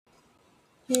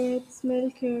Hey, it's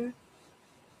Milk here.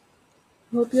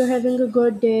 Hope you're having a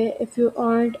good day. If you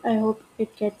aren't, I hope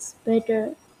it gets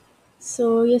better.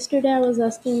 So, yesterday I was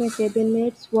asking my cabin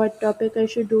mates what topic I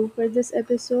should do for this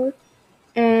episode,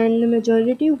 and the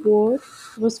majority vote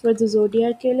was for the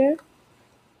Zodiac Killer.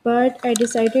 But I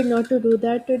decided not to do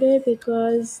that today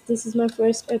because this is my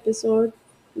first episode,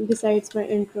 besides my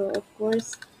intro, of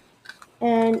course.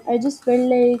 And I just felt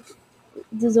like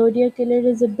the Zodiac Killer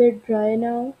is a bit dry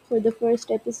now for the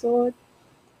first episode,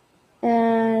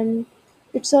 and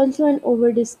it's also an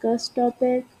over discussed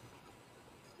topic.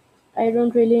 I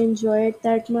don't really enjoy it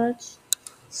that much.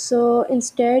 So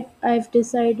instead, I've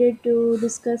decided to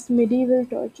discuss medieval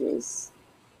tortures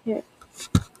here.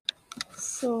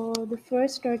 So the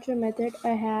first torture method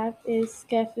I have is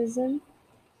scaphism.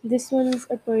 This one's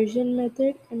a Persian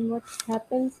method, and what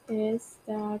happens is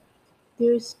that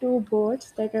there's two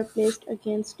boards that are placed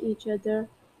against each other,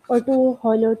 or two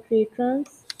hollow tree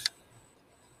trunks.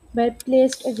 By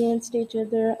placed against each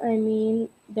other, I mean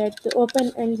that the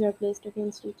open ends are placed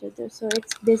against each other. So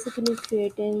it's basically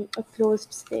creating a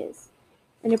closed space.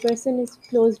 And a person is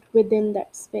closed within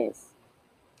that space.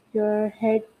 Your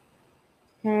head,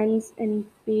 hands, and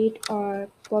feet are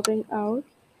popping out.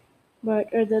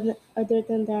 But other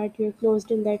than that, you're closed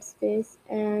in that space.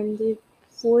 And they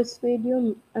force feed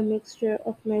you a mixture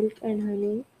of milk and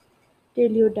honey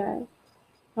till you die.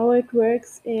 How it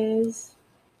works is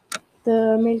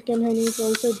the milk and honey is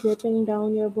also dripping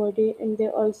down your body, and they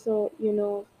also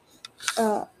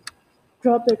uh,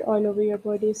 drop it all over your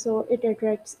body, so it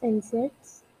attracts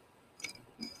insects.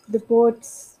 The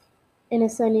boats in a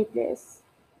sunny place,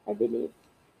 I believe,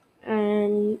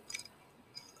 and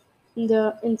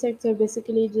the insects are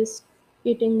basically just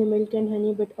eating the milk and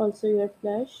honey but also your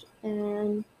flesh.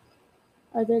 And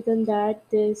other than that,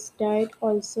 this diet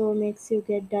also makes you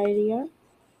get diarrhea,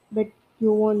 but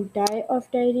you won't die of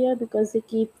diarrhea because they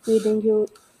keep feeding you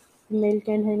milk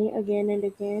and honey again and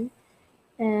again,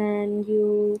 and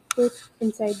you put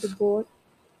inside the boat,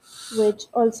 which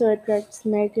also attracts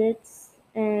maggots,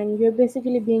 and you're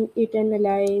basically being eaten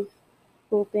alive,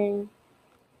 pooping,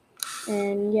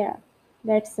 and yeah,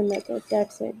 that's the method.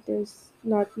 That's it. There's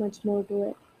not much more to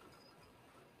it.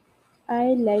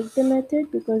 I like the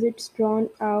method because it's drawn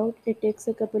out. It takes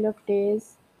a couple of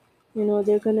days. You know,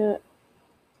 they're not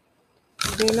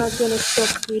gonna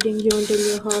stop feeding you until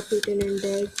you're half eaten and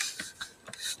dead,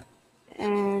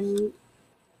 and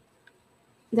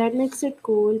that makes it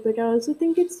cool. But I also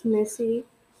think it's messy.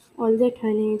 All that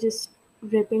honey just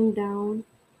dripping down.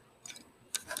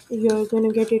 You're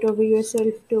gonna get it over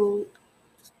yourself too,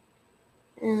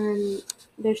 and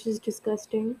that's just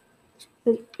disgusting.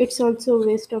 But it's also a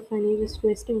waste of honey, just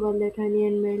wasting all that honey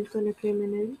and milk on a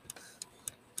criminal.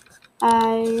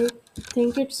 I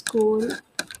think it's cool.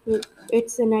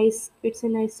 It's a nice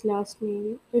last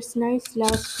meal. It's nice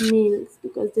last meals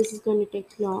because this is gonna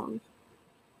take long.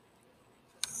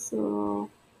 So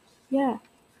yeah,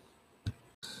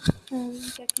 I'm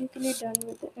technically done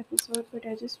with the episode, but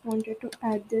I just wanted to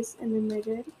add this in the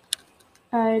middle.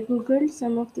 I googled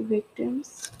some of the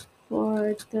victims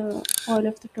for the all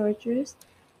of the tortures,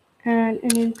 and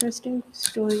an interesting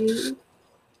story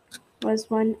was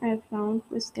one I found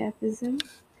for scaphism.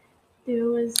 There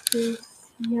was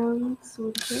this young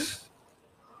soldier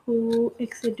who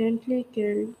accidentally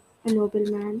killed a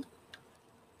nobleman.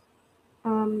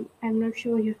 I'm not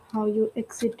sure how you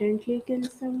accidentally kill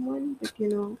someone, but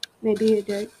maybe he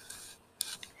did.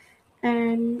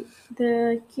 And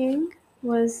the king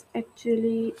was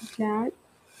actually glad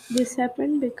this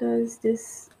happened because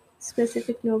this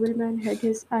specific nobleman had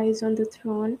his eyes on the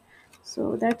throne,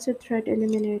 so that's a threat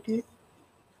eliminated.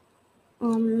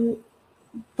 Um,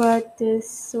 but this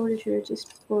soldier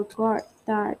just forgot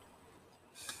that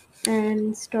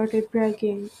and started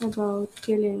bragging about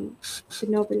killing the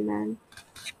nobleman,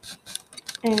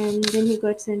 and then he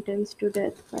got sentenced to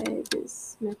death by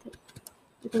this method.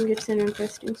 I think it's an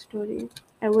interesting story.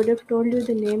 I would have told you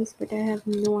the names, but I have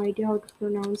no idea how to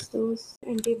pronounce those.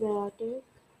 Antibiotic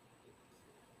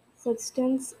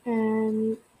substance,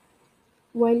 and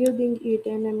while you're being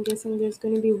eaten, I'm guessing there's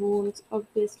going to be wounds,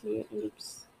 obviously, and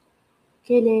it's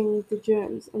killing the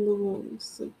germs on the wounds.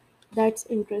 So that's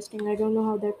interesting. I don't know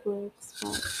how that works,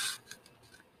 but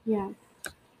yeah.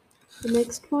 The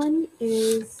next one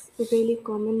is a really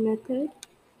common method,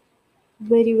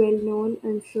 very well known.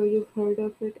 I'm sure you've heard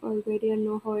of it already and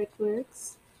know how it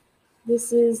works.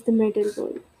 This is the metal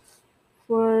bowl.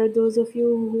 For those of you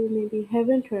who maybe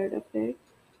haven't heard of it,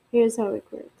 here's how it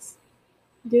works.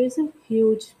 There's a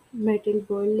huge metal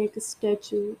ball, like a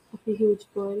statue of a huge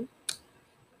ball.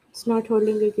 It's not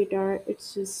holding a guitar,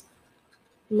 it's just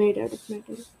made out of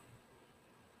metal.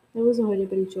 That was a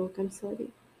horrible joke, I'm sorry.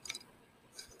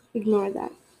 Ignore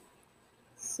that.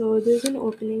 So there's an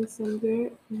opening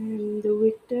somewhere, and the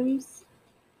victims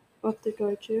of the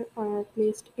torture are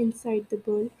placed inside the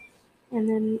bowl, and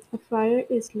then a fire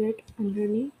is lit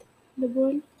underneath the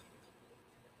bowl.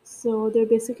 So they're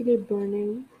basically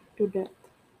burning to death.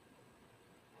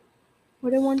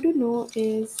 What I want to know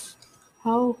is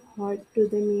how hot do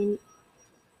they mean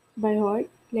by hot?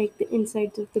 Like the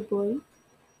insides of the bowl?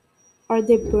 Are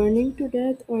they burning to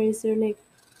death, or is there like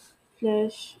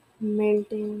flesh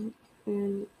melting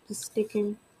and just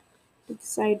sticking to the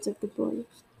sides of the bowl?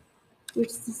 Which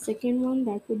is the second one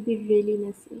that would be really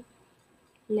messy.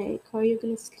 Like, how are you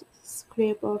gonna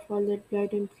scrape off all that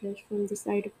blood and flesh from the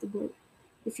side of the bowl?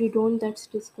 If you don't, that's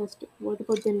disgusting. What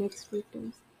about the next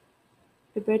victims?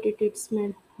 I bet it did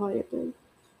smell horrible.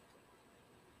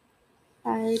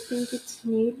 I think it's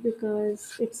neat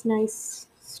because it's nice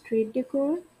street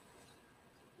decor.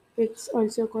 It's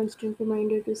also a constant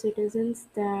reminder to citizens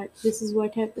that this is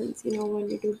what happens,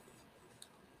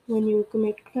 when you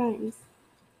commit crimes.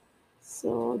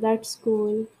 So that's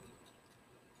cool.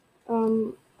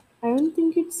 Um, I don't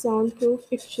think it's soundproof.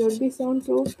 It should be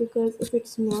soundproof because if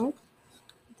it's not,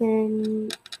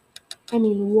 then I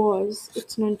mean was.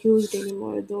 It's not used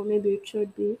anymore, though maybe it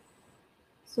should be.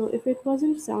 So if it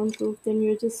wasn't soundproof, then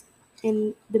you're just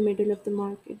in the middle of the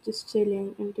market, just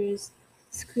chilling, and there's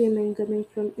screaming coming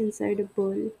from inside a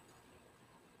bowl.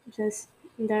 Just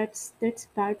that's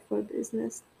bad for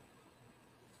business.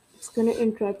 It's gonna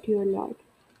interrupt you a lot.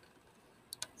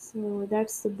 So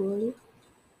that's the bowl.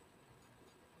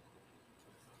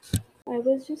 I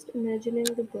was just imagining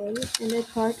the bowl, and I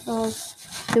thought of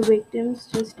the victims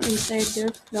just inside there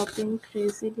flopping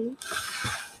crazily.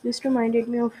 This reminded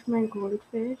me of my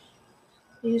goldfish.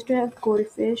 We used to have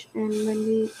goldfish, and when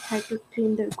we had to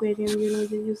clean the aquarium, we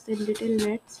used the little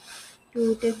nets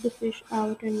to take the fish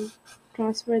out and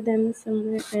transfer them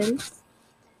somewhere else.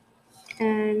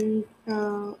 And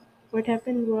what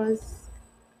happened was,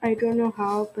 I don't know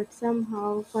how, but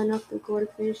somehow one of the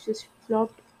goldfish just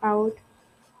flopped out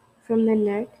from the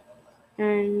net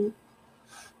and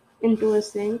into a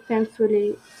sink.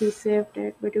 Thankfully, we saved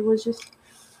it, but it was just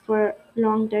for a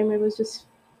long time. It was just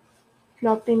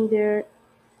flopping there,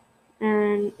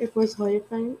 and it was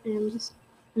horrifying. And I'm just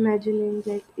imagining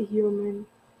like a human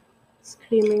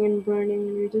screaming and burning,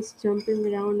 and you're just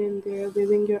jumping around in there,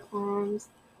 waving your arms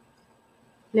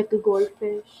like a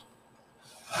goldfish.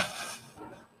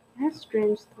 I have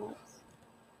strange thoughts.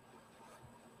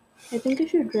 I think I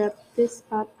should wrap this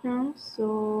up now,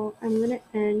 so I'm gonna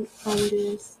end on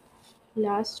this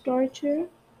last torture,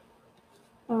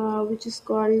 which is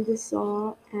called the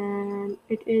saw, and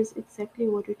it is exactly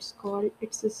what it's called.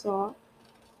 It's a saw.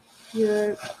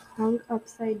 You're hung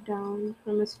upside down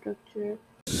from a structure,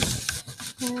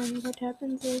 and what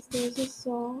happens is there's a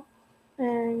saw,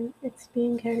 and it's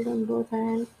being held on both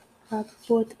ends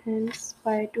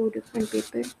by two different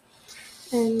people,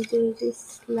 and they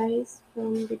just slice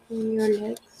from between your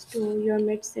legs to your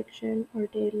midsection or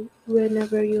tail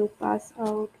whenever you pass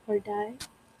out or die.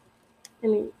 I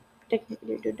mean,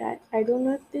 technically to die. I don't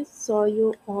know if they saw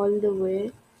you all the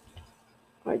way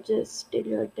or just till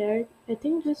you're dead. I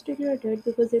think just till you're dead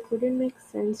because it wouldn't make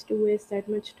sense to waste that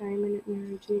much time and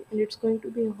energy, and it's going to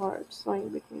be hard sawing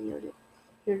between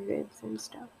your ribs and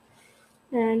stuff.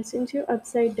 And since you're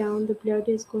upside down, the blood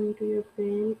is going to your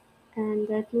brain, and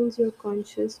that means you're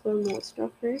conscious for most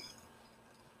of it,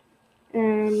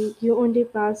 and you only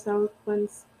pass out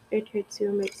once it hits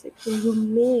your midsection. You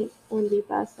may only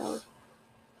pass out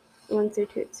once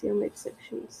it hits your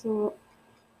midsection. So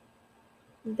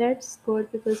that's good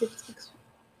because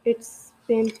it's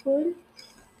painful.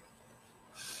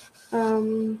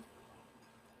 Um,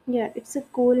 yeah, it's a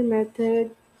cool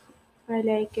method. I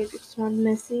like it. It's not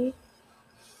messy.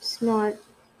 It's not.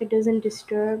 It doesn't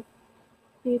disturb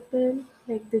people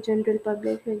like the general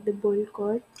public, like the bull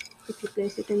cord. If you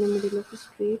place it in the middle of the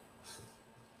street,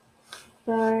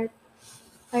 but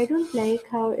I don't like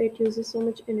how it uses so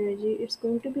much energy. It's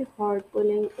going to be hard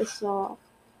pulling a saw,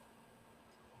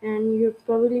 and you're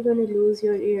probably going to lose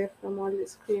your ear from all the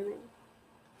screaming.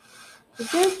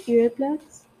 If they have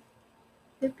earplugs,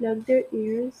 they plug their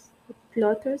ears with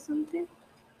cloth or something.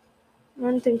 I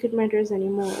don't think it matters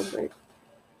anymore, but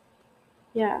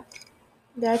yeah,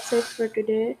 that's it for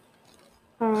today.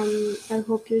 I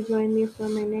hope you join me for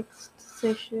my next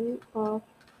session of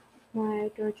my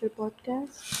torture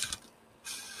podcast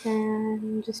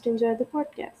and just enjoy the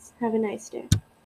podcast. Have a nice day.